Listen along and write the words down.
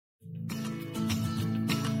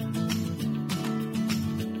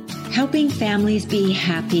helping families be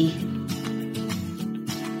happy.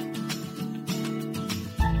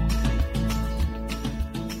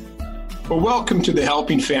 Well, welcome to the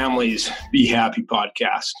Helping Families Be Happy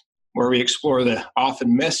podcast, where we explore the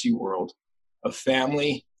often messy world of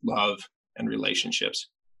family, love, and relationships.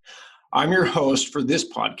 I'm your host for this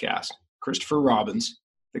podcast, Christopher Robbins,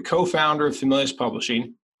 the co-founder of Familius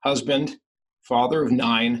Publishing, husband, father of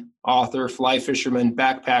 9, author, fly fisherman,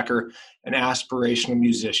 backpacker, and aspirational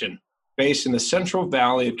musician based in the Central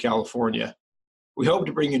Valley of California. We hope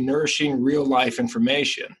to bring you nourishing real-life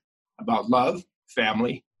information about love,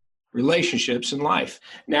 family, relationships, and life.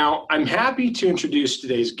 Now, I'm happy to introduce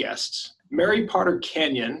today's guests. Mary Potter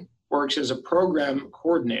Kenyon works as a program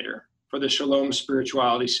coordinator for the Shalom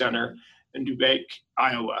Spirituality Center in Dubuque,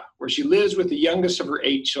 Iowa, where she lives with the youngest of her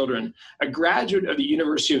 8 children. A graduate of the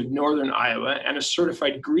University of Northern Iowa and a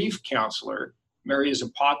certified grief counselor, Mary is a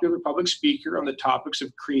popular public speaker on the topics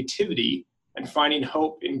of creativity and finding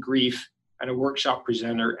hope in grief, and a workshop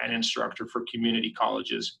presenter and instructor for community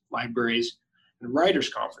colleges, libraries, and writers'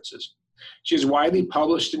 conferences. She is widely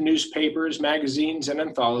published in newspapers, magazines, and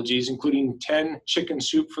anthologies, including 10 Chicken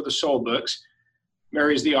Soup for the Soul books.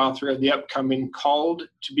 Mary is the author of the upcoming Called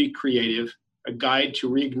to Be Creative, a guide to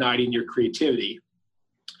reigniting your creativity,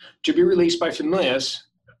 to be released by Familius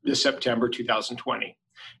this September 2020,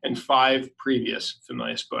 and 5 previous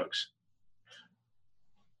Familius books.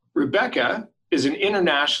 Rebecca is an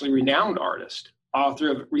internationally renowned artist,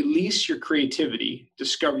 author of Release Your Creativity,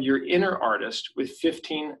 Discover Your Inner Artist with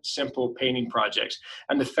 15 Simple Painting Projects,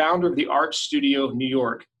 and the founder of the Art Studio New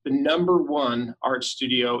York, the #1 art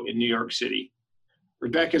studio in New York City.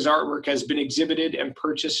 Rebecca's artwork has been exhibited and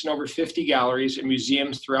purchased in over 50 galleries and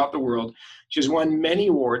museums throughout the world. She has won many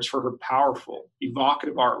awards for her powerful,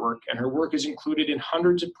 evocative artwork, and her work is included in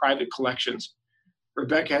hundreds of private collections.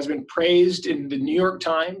 Rebecca has been praised in the New York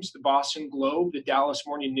Times, the Boston Globe, the Dallas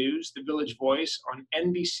Morning News, the Village Voice, on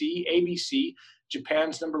NBC, ABC,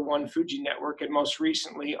 Japan's #1 Fuji Network, and most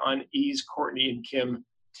recently on E's Courtney and Kim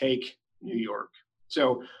Take New York.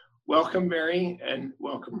 So welcome, Mary, and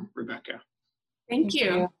welcome, Rebecca. Thank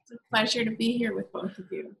you. It's a pleasure to be here with both of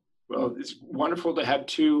you. Well, it's wonderful to have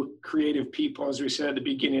 2 creative people. As we said at the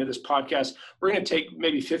beginning of this podcast, we're going to take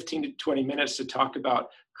maybe 15 to 20 minutes to talk about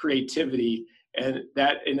creativity, and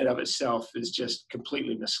that in and of itself is just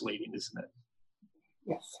completely misleading, isn't it?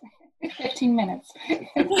 Yes, 15 minutes. 15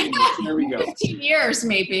 minutes. There we go. 15 years,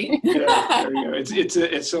 maybe. Yeah, there we go.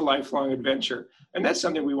 It's a lifelong adventure, and that's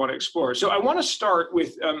something we want to explore. So I want to start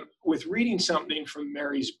with reading something from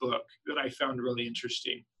Mary's book that I found really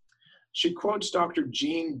interesting. She quotes Dr.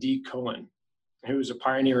 Gene D. Cohen, who is a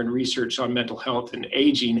pioneer in research on mental health and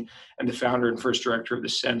aging, and the founder and first director of the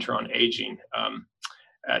Center on Aging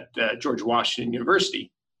at George Washington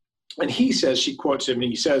University. And he says, she quotes him, and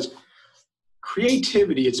he says,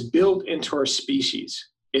 "Creativity is built into our species,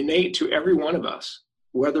 innate to every one of us,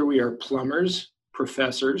 whether we are plumbers,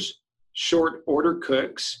 professors, short order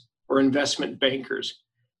cooks, or investment bankers.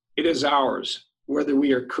 It is ours, whether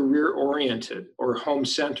we are career-oriented or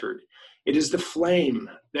home-centered. It is the flame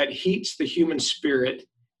that heats the human spirit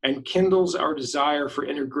and kindles our desire for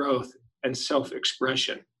inner growth and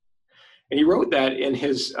self-expression." And he wrote that in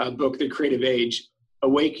his book, The Creative Age,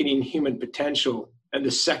 Awakening Human Potential and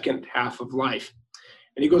the Second Half of Life.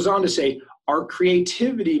 And he goes on to say, our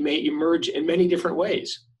creativity may emerge in many different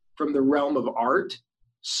ways, from the realm of art,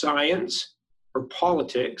 science, or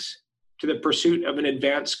politics, to the pursuit of an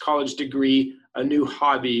advanced college degree, a new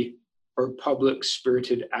hobby, or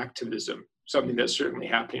public-spirited activism, something that's certainly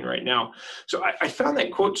happening right now. So I found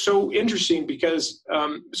that quote so interesting because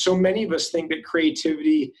so many of us think that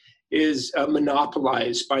creativity is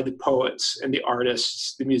monopolized by the poets and the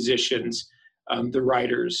artists, the musicians, the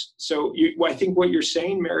writers. So I think what you're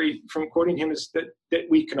saying, Mary, from quoting him, is that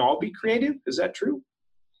we can all be creative. Is that true?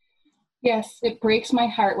 Yes, it breaks my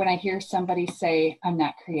heart when I hear somebody say, "I'm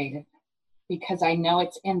not creative," because I know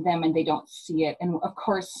it's in them and they don't see it. And of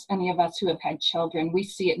course, any of us who have had children, we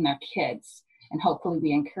see it in our kids, and hopefully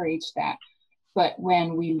we encourage that. But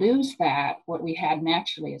when we lose that, what we had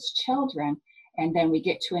naturally as children, and then we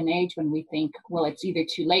get to an age when we think, well, it's either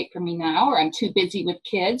too late for me now, or I'm too busy with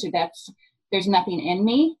kids, or there's nothing in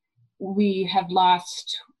me, we have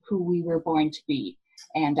lost who we were born to be.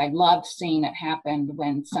 And I loved seeing it happen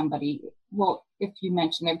when somebody, well, if you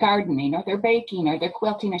mention they're gardening or they're baking or they're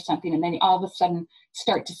quilting or something, and then you all of a sudden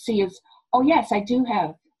start to see is, oh yes, I do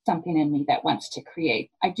have something in me that wants to create.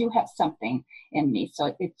 I do have something in me.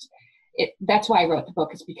 So that's why I wrote the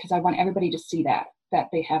book, is because I want everybody to see that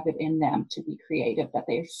they have it in them to be creative, that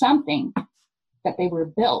there's something that they were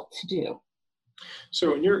built to do.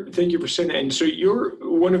 So thank you for saying that. And so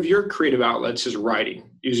one of your creative outlets is writing,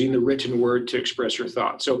 using the written word to express your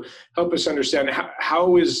thoughts. So help us understand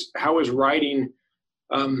how is writing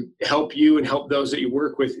help you and help those that you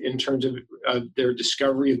work with in terms of their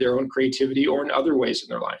discovery of their own creativity or in other ways in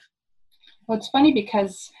their life? Well, it's funny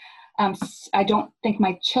because I don't think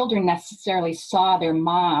my children necessarily saw their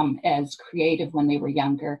mom as creative when they were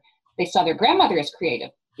younger. They saw their grandmother as creative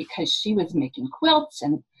because she was making quilts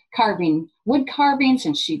and carving wood carvings,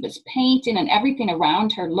 and she was painting, and everything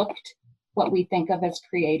around her looked what we think of as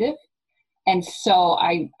creative. And so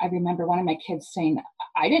I remember one of my kids saying,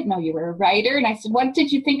 I didn't know you were a writer. And I said, what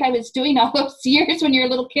did you think I was doing all those years when you're a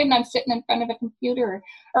little kid and I'm sitting in front of a computer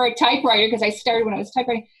or a typewriter, because I started when I was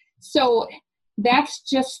typewriting. So that's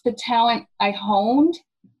just the talent I honed.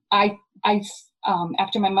 I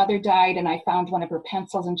after my mother died, and I found one of her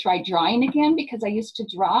pencils and tried drawing again because I used to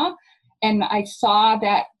draw. And I saw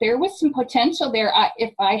that there was some potential there.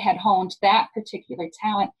 If I had honed that particular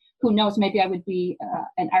talent, who knows, maybe I would be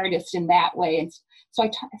an artist in that way. And so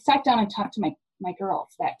I sat down and talked to my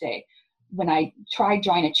girls that day when I tried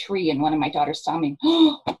drawing a tree, and one of my daughters saw me.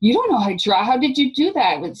 Oh, you don't know how to draw. How did you do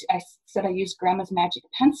that? I said I used Grandma's magic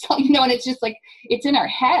pencil, and it's just like, it's in our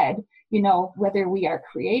head, whether we are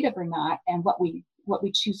creative or not, and what we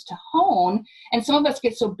choose to hone. And some of us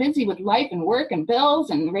get so busy with life and work and bills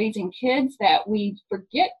and raising kids that we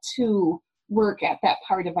forget to work at that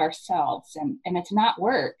part of ourselves. And it's not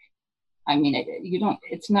work. I mean,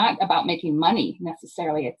 it's not about making money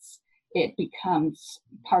necessarily. It becomes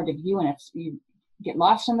part of you, and you get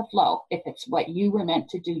lost in the flow. If it's what you were meant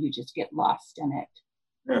to do, you just get lost in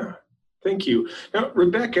it. Yeah. Thank you. Now,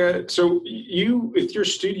 Rebecca, so with your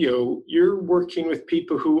studio, you're working with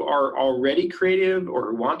people who are already creative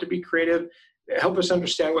or want to be creative. Help us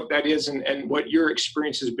understand what that is and what your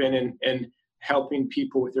experience has been in helping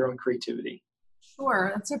people with their own creativity.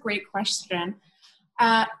 Sure, that's a great question.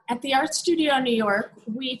 At the Art Studio in New York,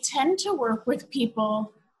 we tend to work with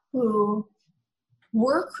people who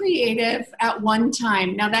were creative at one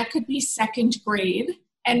time. Now, that could be second grade,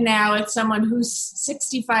 and now it's someone who's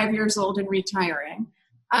 65 years old and retiring.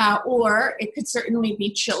 Or it could certainly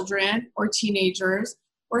be children or teenagers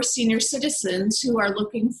or senior citizens who are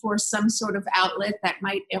looking for some sort of outlet that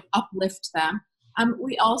might uplift them.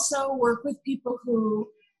 We also work with people who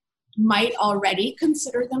might already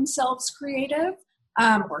consider themselves creative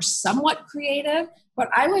or somewhat creative. But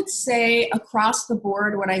I would say across the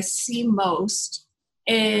board, what I see most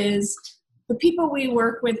is the people we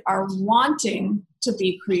work with are wanting to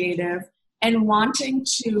be creative and wanting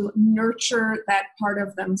to nurture that part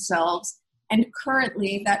of themselves. And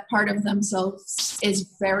currently, that part of themselves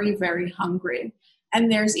is very, very hungry.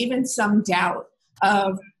 And there's even some doubt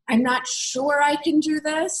of, I'm not sure I can do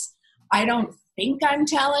this. I don't think I'm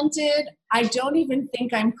talented. I don't even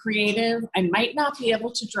think I'm creative. I might not be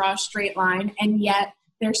able to draw a straight line. And yet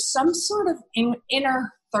there's some sort of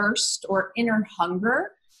inner thirst or inner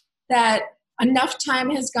hunger that enough time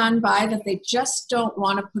has gone by that they just don't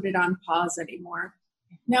want to put it on pause anymore.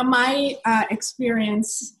 Now, my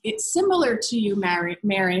experience, it's similar to you,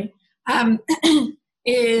 Mary,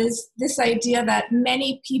 is this idea that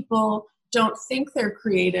many people don't think they're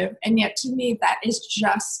creative, and yet to me, that is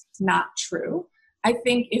just not true. I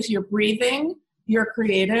think if you're breathing, you're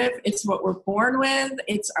creative. It's what we're born with.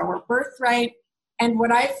 It's our birthright. And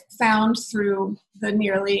what I've found through the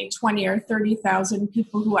nearly 20 or 30,000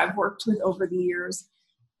 people who I've worked with over the years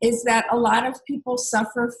is that a lot of people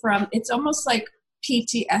suffer from, it's almost like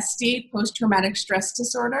PTSD, post-traumatic stress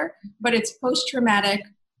disorder, but it's post-traumatic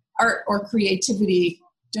art or creativity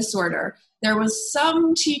disorder. There was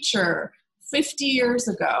some teacher 50 years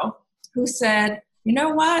ago who said, you know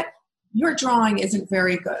what, your drawing isn't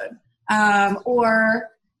very good. Or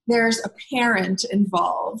there's a parent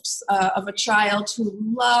involved of a child who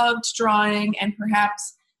loved drawing, and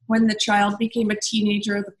perhaps when the child became a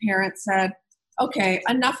teenager, the parent said, okay,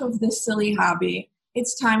 enough of this silly hobby.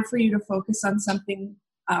 It's time for you to focus on something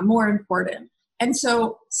more important. And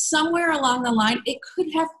so somewhere along the line, it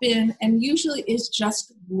could have been, and usually is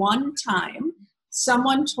just one time,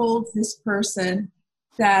 someone told this person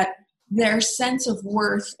that their sense of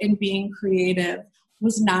worth in being creative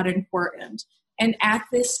was not important. And at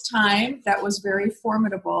this time, that was very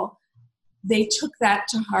formidable. They took that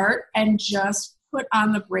to heart and just put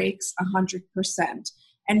on the brakes 100%.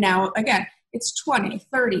 And now, again, it's 20,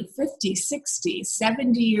 30, 50, 60,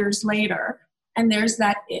 70 years later, and there's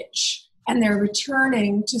that itch. And they're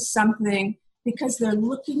returning to something because they're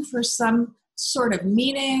looking for some sort of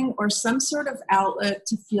meaning or some sort of outlet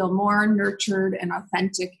to feel more nurtured and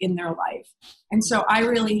authentic in their life. And so I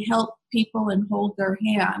really help people and hold their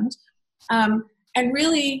hand. and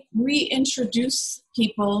really reintroduce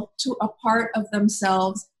people to a part of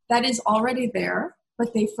themselves that is already there,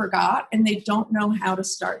 but they forgot and they don't know how to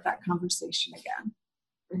start that conversation again.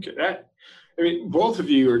 Okay, both of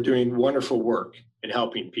you are doing wonderful work in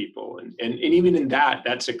helping people. And even in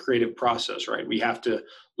that's a creative process, right? We have to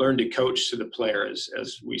learn to coach to the player,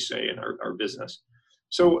 as we say in our business.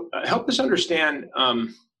 So help us understand,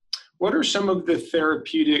 what are some of the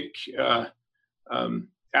therapeutic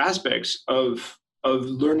aspects of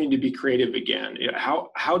learning to be creative again?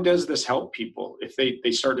 How does this help people if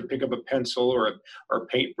they start to pick up a pencil or a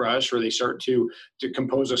paintbrush, or they start to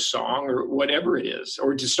compose a song or whatever it is,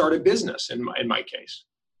 or to start a business in my case?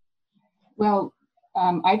 Well,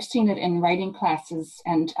 I've seen it in writing classes,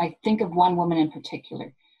 and I think of one woman in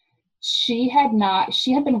particular. She had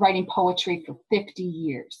been writing poetry for 50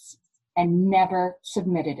 years and never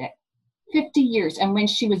submitted it. 50 years. And when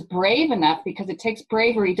she was brave enough, because it takes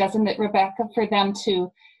bravery, doesn't it, Rebecca, for them to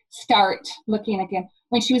start looking again,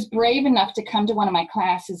 when she was brave enough to come to one of my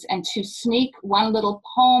classes and to sneak one little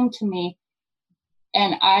poem to me,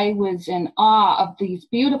 and I was in awe of these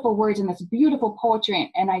beautiful words and this beautiful poetry,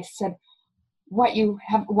 and I said,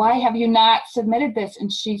 why have you not submitted this? And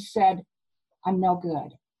she said, I'm no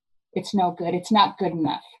good. It's no good. It's not good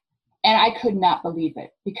enough. And I could not believe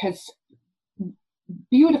it, because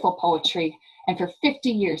beautiful poetry, and for 50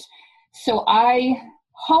 years. So I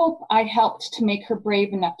hope I helped to make her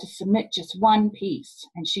brave enough to submit just one piece,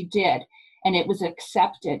 and she did, and it was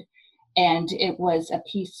accepted. And it was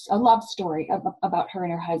a love story about her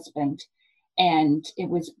and her husband. And it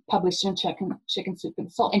was published in Chicken Soup for the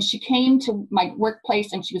Soul. And she came to my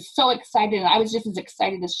workplace and she was so excited, and I was just as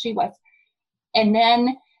excited as she was. And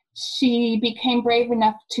then she became brave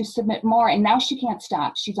enough to submit more, and now she can't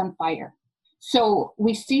stop. She's on fire. So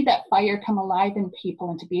we see that fire come alive in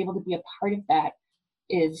people, and to be able to be a part of that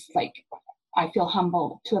is like, I feel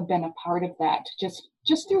humbled to have been a part of that,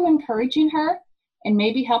 just through encouraging her and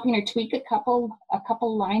maybe helping her tweak a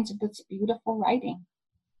couple lines of this beautiful writing.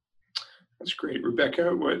 That's great.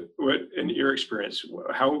 Rebecca, what in your experience,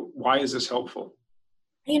 why is this helpful?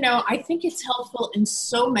 I think it's helpful in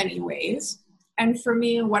so many ways. And for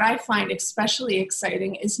me, what I find especially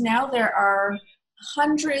exciting is now there are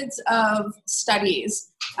hundreds of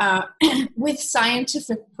studies with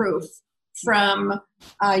scientific proof from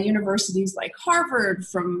universities like Harvard,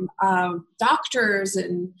 from doctors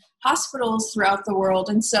and hospitals throughout the world.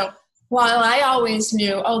 And so while I always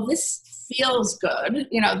knew, this feels good,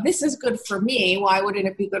 this is good for me, why wouldn't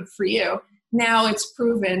it be good for you? Now it's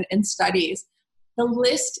proven in studies. The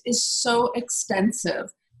list is so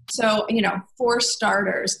extensive. So, for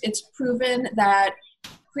starters, it's proven that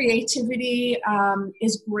creativity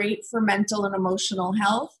is great for mental and emotional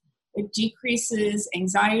health. It decreases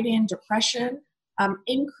anxiety and depression,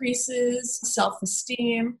 increases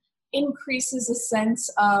self-esteem, increases a sense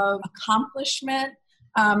of accomplishment,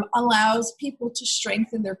 allows people to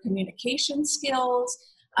strengthen their communication skills,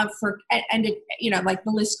 the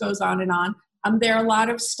list goes on and on. There are a lot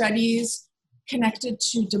of studies connected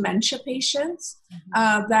to dementia patients,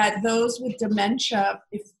 that those with dementia,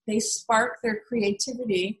 if they spark their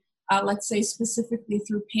creativity, let's say specifically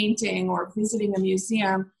through painting or visiting a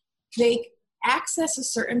museum, they access a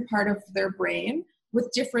certain part of their brain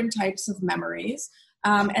with different types of memories.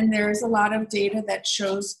 And there's a lot of data that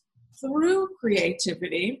shows through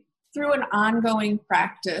creativity, through an ongoing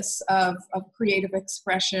practice of creative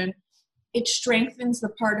expression, it strengthens the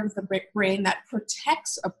part of the brain that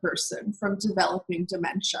protects a person from developing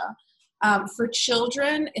dementia. For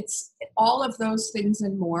children, it's all of those things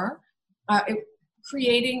and more.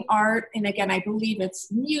 Creating art, and again, I believe it's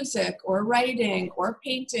music or writing or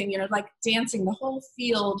painting, like dancing, the whole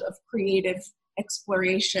field of creative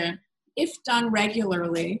exploration, if done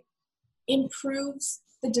regularly, improves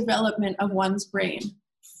the development of one's brain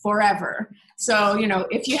forever. So,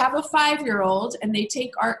 if you have a 5-year-old and they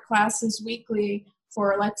take art classes weekly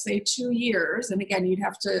for, let's say, 2 years, and again, you'd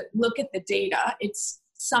have to look at the data, it's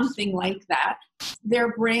something like that,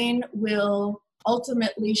 their brain will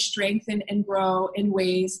ultimately strengthen and grow in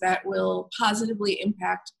ways that will positively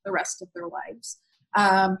impact the rest of their lives.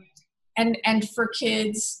 And for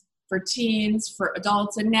kids, for teens, for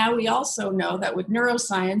adults, and now we also know that with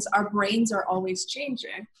neuroscience, our brains are always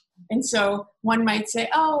changing. And so one might say,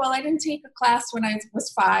 I didn't take a class when I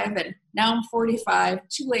was 5 and now I'm 45,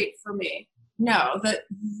 too late for me. No,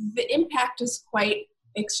 the impact is quite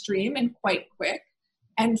extreme and quite quick.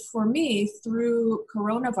 And for me, through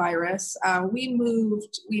coronavirus, we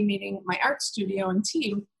meaning my art studio and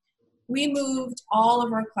team, we moved all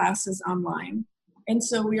of our classes online. And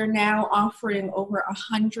so we are now offering over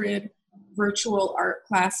 100 virtual art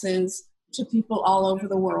classes to people all over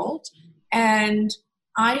the world. And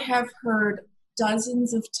I have heard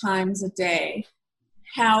dozens of times a day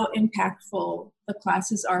how impactful the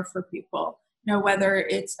classes are for people. Whether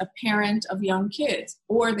it's a parent of young kids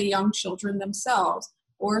or the young children themselves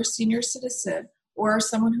or a senior citizen or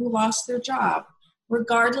someone who lost their job,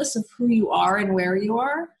 regardless of who you are and where you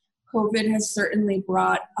are, COVID has certainly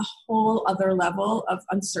brought a whole other level of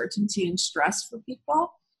uncertainty and stress for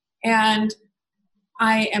people. And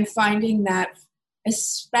I am finding that,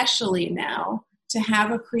 especially now, to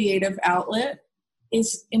have a creative outlet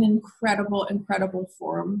is an incredible, incredible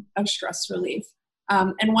form of stress relief.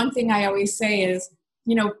 And one thing I always say is,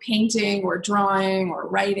 painting or drawing or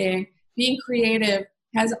writing, being creative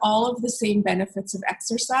has all of the same benefits of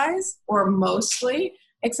exercise, or mostly,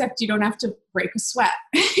 except you don't have to break a sweat.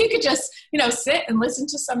 You could just, sit and listen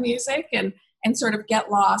to some music and sort of get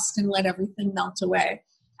lost and let everything melt away.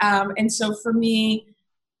 And so for me,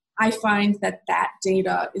 I find that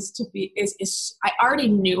data is I already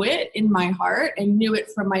knew it in my heart and knew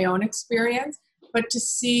it from my own experience, but to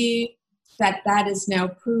see that is now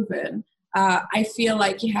proven, I feel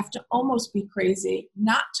like you have to almost be crazy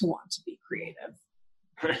not to want to be creative.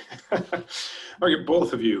 Okay,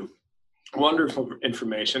 both of you, wonderful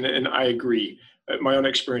information, and I agree. My own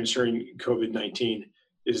experience during COVID-19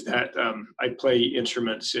 is that I play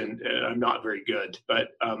instruments and I'm not very good, but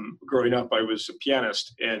growing up I was a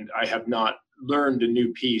pianist and I have not learned a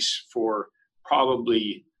new piece for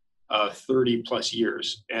probably 30 plus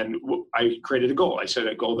years. And I created a goal. I set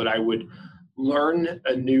a goal that I would learn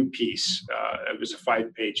a new piece. It was a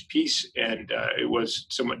 5-page piece and it was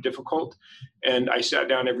somewhat difficult. And I sat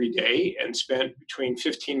down every day and spent between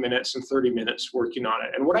 15 minutes and 30 minutes working on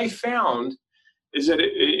it. And what I found is that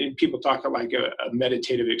people talk about like a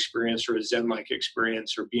meditative experience or a Zen-like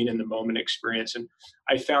experience or being in the moment experience. And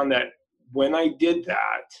I found that when I did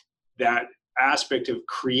that aspect of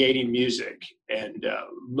creating music and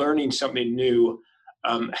learning something new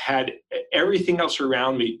had everything else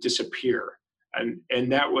around me disappear.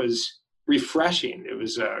 And that was refreshing. It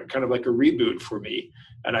was kind of like a reboot for me.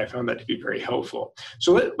 And I found that to be very helpful.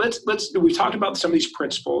 So we've talked about some of these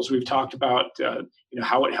principles. We've talked about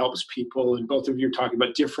how it helps people, and both of you are talking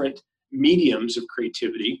about different mediums of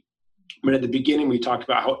creativity. But at the beginning, we talked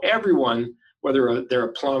about how everyone, whether they're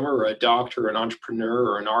a plumber or a doctor or an entrepreneur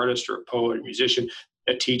or an artist or a poet, a musician,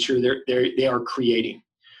 a teacher, they are creating.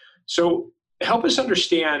 So help us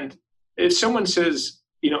understand, if someone says,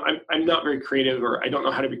 I'm not very creative or I don't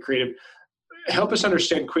know how to be creative, help us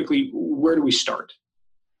understand quickly, where do we start?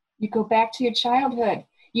 You go back to your childhood.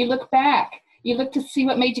 You look back. You look to see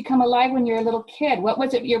what made you come alive when you were a little kid. What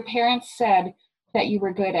was it your parents said that you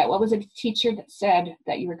were good at? What was it a teacher that said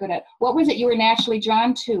that you were good at? What was it you were naturally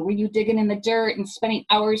drawn to? Were you digging in the dirt and spending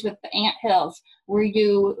hours with the anthills? Were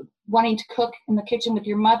you wanting to cook in the kitchen with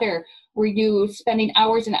your mother? Were you spending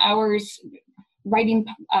hours and hours writing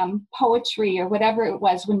poetry or whatever it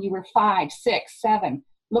was when you were 5, 6, 7?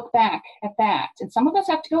 Look back at that. And some of us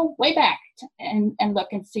have to go way back and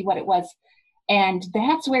look and see what it was. And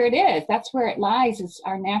that's where it is. That's where it lies, is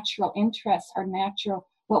our natural interests,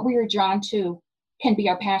 what we are drawn to can be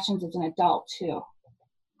our passions as an adult too.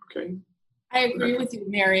 Okay. I agree with you,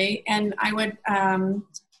 Mary. And I would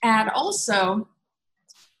add also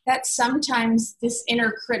that sometimes this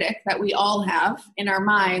inner critic that we all have in our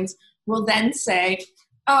minds will then say,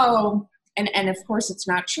 oh, and of course it's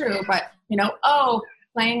not true, but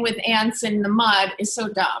playing with ants in the mud is so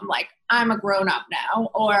dumb. Like, I'm a grown up now.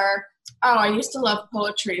 Or, oh, I used to love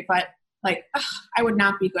poetry, but I would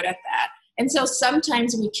not be good at that. And so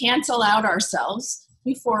sometimes we cancel out ourselves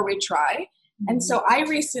before we try. And so I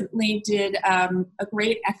recently did a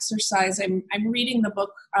great exercise. I'm reading the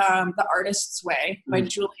book, The Artist's Way by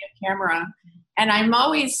Julia Cameron. And I'm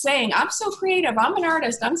always saying, I'm so creative. I'm an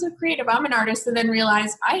artist. I'm so creative. I'm an artist. And then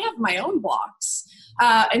realize I have my own blocks.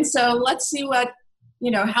 And so let's see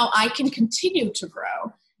how I can continue to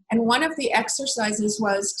grow. And one of the exercises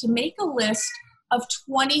was to make a list of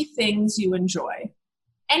 20 things you enjoy.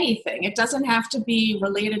 Anything. It doesn't have to be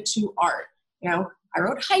related to art. I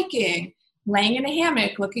wrote hiking, laying in a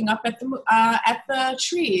hammock, looking up at the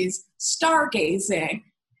trees, stargazing,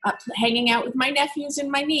 hanging out with my nephews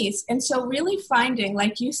and my niece. And so really finding,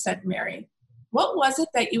 like you said, Mary, what was it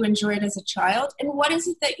that you enjoyed as a child and what is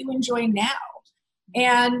it that you enjoy now?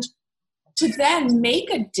 And to then make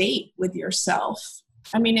a date with yourself.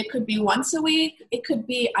 I mean, it could be once a week. It could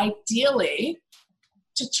be ideally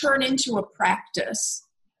to turn into a practice.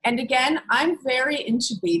 And again, I'm very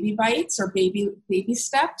into baby bites or baby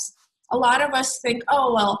steps. A lot of us think,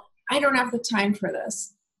 oh, well, I don't have the time for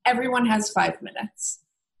this. Everyone has 5 minutes.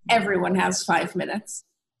 Everyone has 5 minutes.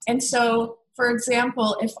 And so, for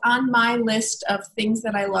example, if on my list of things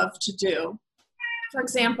that I love to do, for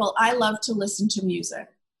example, I love to listen to music.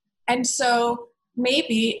 And so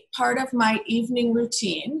maybe part of my evening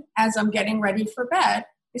routine as I'm getting ready for bed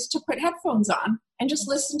is to put headphones on and just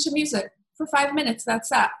listen to music for 5 minutes. That's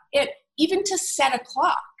that. Even to set a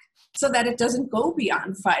clock so that it doesn't go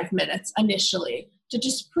beyond 5 minutes initially, to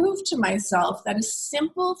just prove to myself that a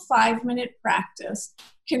simple 5-minute practice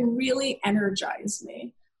can really energize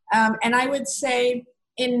me. And I would say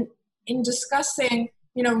in discussing,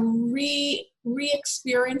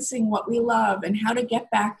 re-experiencing what we love and how to get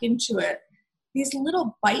back into it, these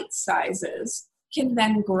little bite sizes can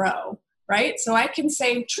then grow, right? So I can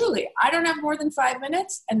say, truly, I don't have more than 5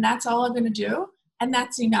 minutes, and that's all I'm going to do, and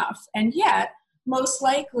that's enough. And yet, most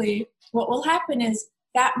likely, what will happen is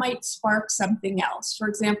that might spark something else. For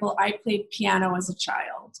example, I played piano as a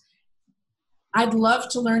child. I'd love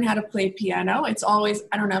to learn how to play piano. It's always,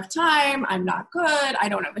 I don't have time, I'm not good, I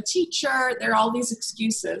don't have a teacher. There are all these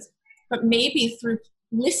excuses. But maybe through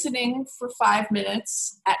listening for 5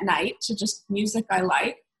 minutes at night to just music I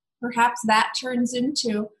like, perhaps that turns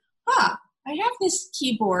into, I have this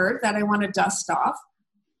keyboard that I want to dust off.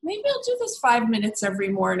 Maybe I'll do this 5 minutes every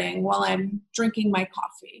morning while I'm drinking my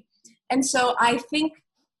coffee. And so I think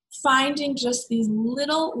finding just these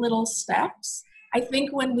little steps, I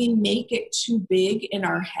think when we make it too big in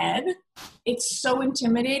our head, it's so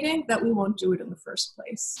intimidating that we won't do it in the first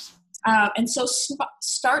place. And so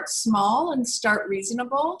start small and start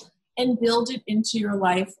reasonable and build it into your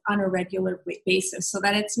life on a regular basis so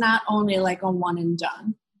that it's not only like a one and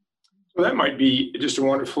done. Well, that might be just a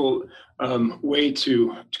wonderful way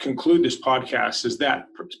to conclude this podcast, is that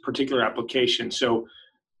particular application. So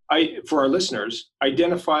for our listeners,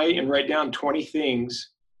 identify and write down 20 things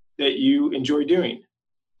that you enjoy doing.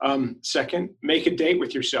 Second, make a date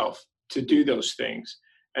with yourself to do those things.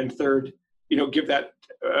 And third, give that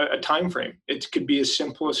a time frame. It could be as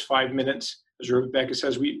simple as 5 minutes. As Rebecca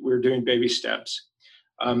says, we're doing baby steps.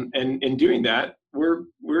 And in doing that, we're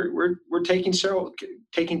taking care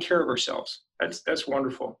of ourselves. That's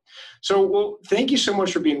wonderful. So, well, thank you so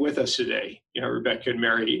much for being with us today, Rebecca and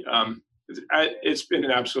Mary. It's been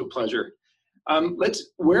an absolute pleasure.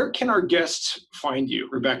 Where can our guests find you,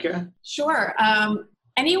 Rebecca? Sure.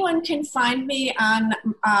 Anyone can find me on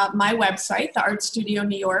my website, the Art Studio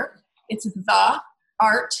New York. It's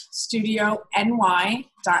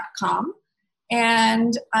theartstudiony.com.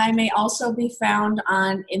 And I may also be found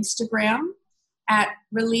on Instagram at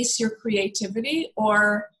Release Your Creativity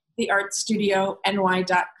or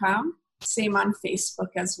theartstudiony.com. Same on Facebook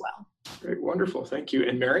as well. Great, wonderful. Thank you.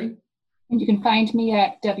 And Mary? And you can find me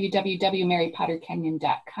at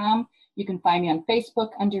www.marypotterkenyon.com. You can find me on Facebook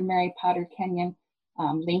under Mary Potter Kenyon,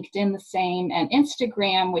 LinkedIn the same, and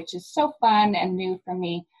Instagram, which is so fun and new for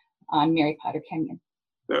me, on Mary Potter Kenyon.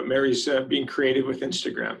 Mary's being creative with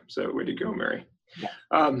Instagram. So way to go, Mary. Yeah.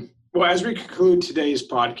 Well, as we conclude today's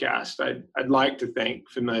podcast, I'd like to thank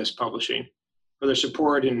Familius Publishing for their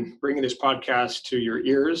support in bringing this podcast to your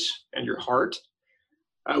ears and your heart.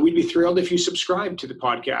 We'd be thrilled if you subscribed to the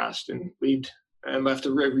podcast and left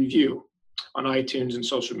a review on iTunes and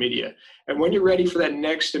social media. And when you're ready for that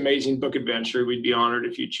next amazing book adventure, we'd be honored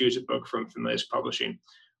if you choose a book from Familius Publishing.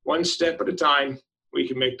 One step at a time, we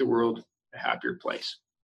can make the world a happier place.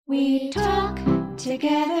 We talk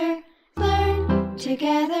together, learn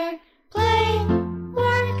together, play,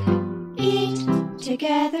 work, eat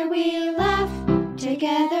together. We laugh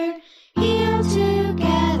together, heal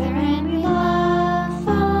together, and we love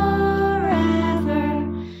forever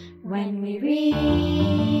when we read.